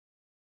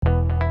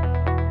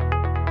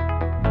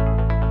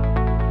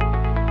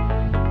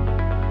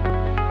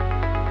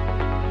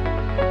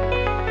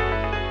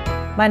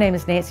My name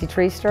is Nancy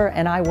Treaster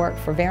and I work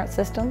for Verint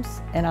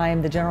Systems, and I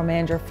am the General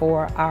Manager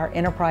for our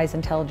Enterprise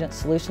Intelligence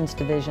Solutions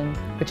Division,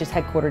 which is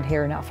headquartered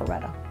here in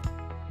Alpharetta.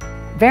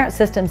 Verint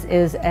Systems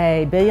is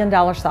a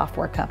billion-dollar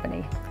software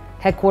company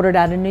headquartered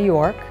out in New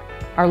York.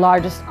 Our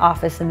largest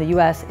office in the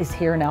U.S. is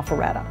here in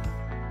Alpharetta.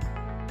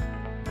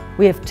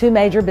 We have two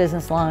major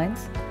business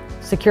lines: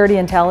 security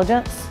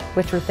intelligence,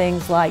 which are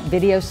things like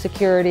video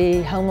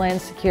security,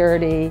 homeland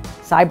security,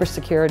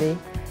 cybersecurity,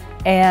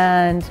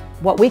 and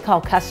what we call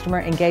customer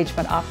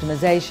engagement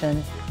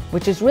optimization,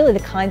 which is really the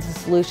kinds of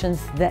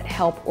solutions that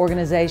help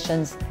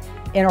organizations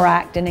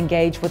interact and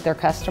engage with their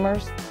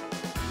customers.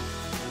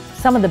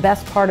 Some of the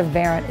best part of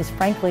Verint is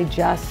frankly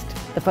just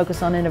the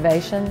focus on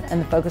innovation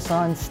and the focus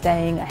on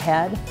staying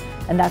ahead,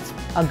 and that's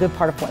a good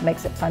part of what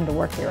makes it fun to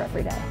work here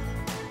every day.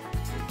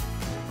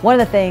 One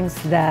of the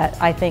things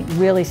that I think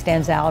really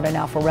stands out in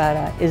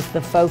Alpharetta is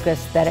the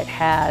focus that it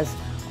has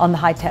on the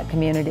high-tech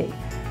community.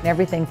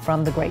 Everything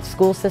from the great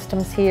school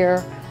systems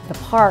here, the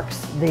parks,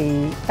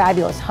 the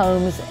fabulous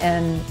homes,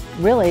 and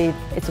really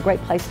it's a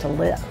great place to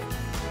live.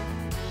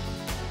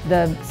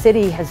 The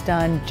city has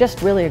done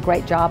just really a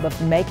great job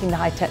of making the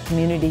high-tech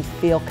community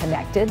feel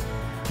connected.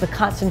 The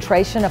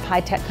concentration of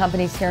high-tech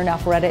companies here in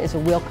Alpharetta is a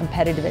real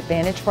competitive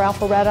advantage for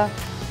Alpharetta,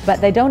 but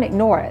they don't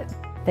ignore it.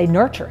 They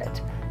nurture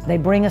it. They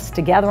bring us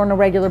together on a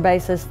regular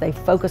basis. They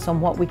focus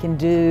on what we can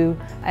do,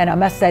 and I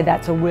must say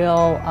that's a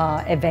real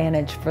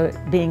advantage for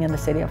being in the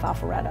city of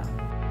Alpharetta.